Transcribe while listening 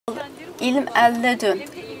ilm el-ledün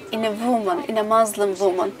in a woman, in a Muslim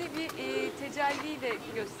woman.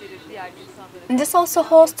 And this also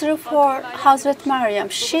holds true for Hazrat Maryam.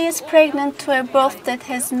 She is pregnant to a birth that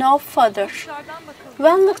has no father.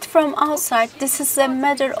 When looked from outside, this is a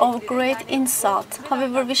matter of great insult.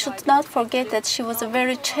 However, we should not forget that she was a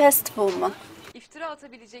very chaste woman.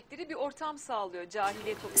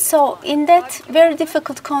 So, in that very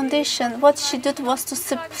difficult condition, what she did was to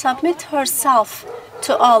submit herself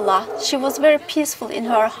to Allah. She was very peaceful in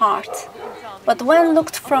her heart. But when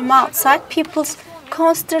looked from outside, people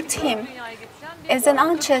considered him as an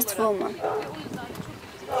unchaste woman.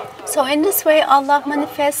 So in this way, Allah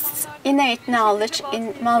manifests innate knowledge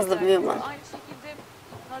in Muslim women.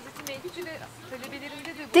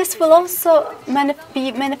 This will also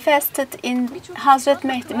be manifested in Hazrat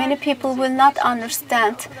Mahdi. Many people will not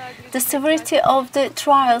understand the severity of the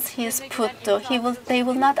trials he is put through. They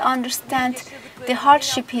will not understand the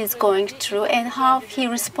hardship he is going through and how he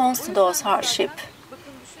responds to those hardships.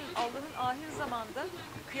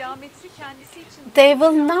 They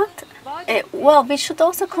will not, well, we should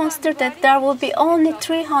also consider that there will be only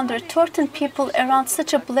 313 people around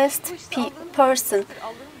such a blessed person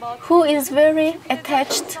who is very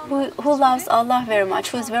attached, who loves Allah very much,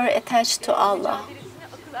 who is very attached to Allah.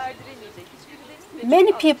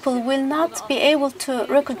 Many people will not be able to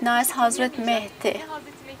recognize Hazrat Mahdi.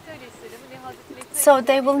 So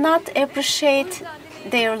they will not appreciate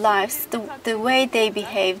their lives, the way they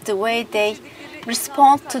behave, the way they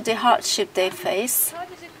respond to the hardship they face.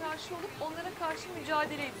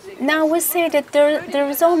 Now we say that there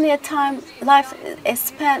is only a time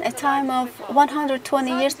of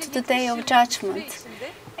 120 years to the day of judgment.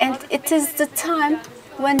 And it is the time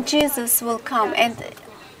when Jesus will come, and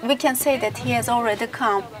we can say that he has already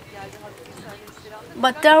come.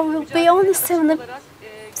 But there will be only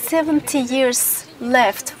 70 years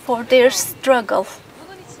left for their struggle.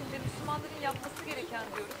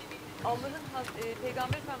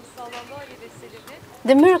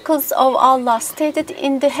 The miracles of Allah stated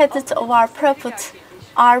in the hadith of our Prophet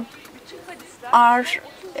are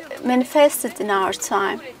manifested in our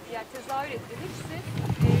time.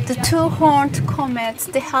 The two-horned comets,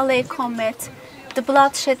 the Halley comet, the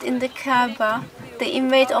bloodshed in the Kaaba, the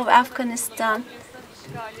invasion of Afghanistan,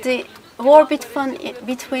 the war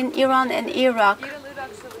between Iran and Iraq,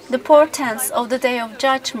 the portents of the Day of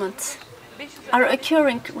Judgment are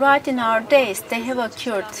occurring right in our days. They have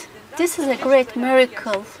occurred. This is a great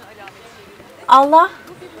miracle. Allah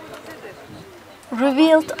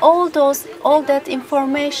revealed all that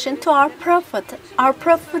information to our Prophet. Our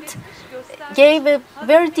Prophet gave a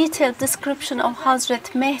very detailed description of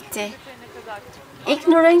Hazrat Mahdi.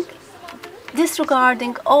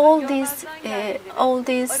 Disregarding all these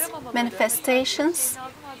manifestations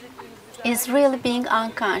is really being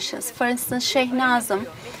unconscious. For instance, Sheikh Nazim,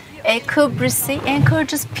 a Kubrisi,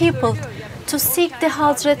 encourages people to seek the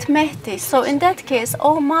Hazrat Mahdi. So in that case,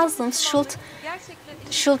 all Muslims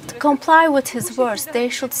should comply with his words. They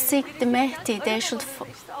should seek the Mahdi. They should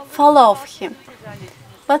follow him.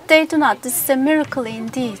 But they do not. This is a miracle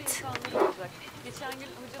indeed.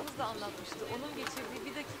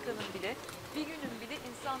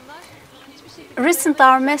 Recently,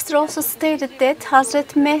 our Master also stated that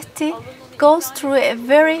Hazrat Mahdi goes through a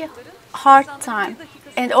very hard time,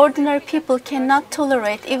 and ordinary people cannot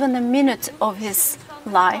tolerate even a minute of his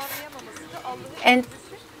life. And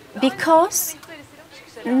because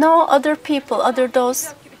no other people, other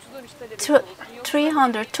those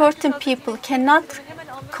 313 people cannot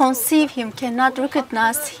conceive him, cannot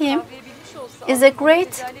recognize him, is a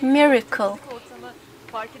great miracle.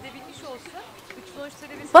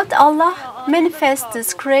 But Allah manifests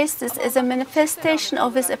this, creates this as a manifestation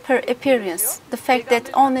of his appearance. The fact that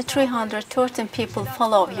only 313 people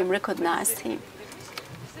follow him, recognize him.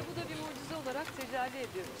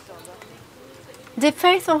 The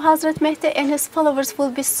faith of Hazrat Mahdi and his followers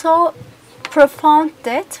will be so profound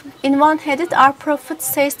that in one hadith our Prophet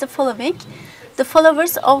says the following: the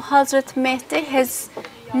followers of Hazrat Mahdi has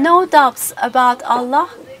no doubts about Allah,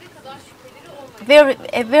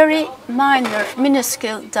 a very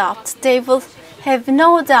minuscule doubt. They will have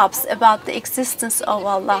no doubts about the existence of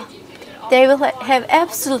Allah. They will have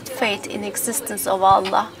absolute faith in the existence of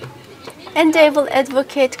Allah. And they will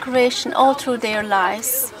advocate creation all through their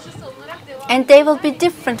lives. And they will be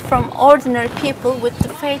different from ordinary people with the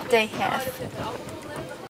faith they have.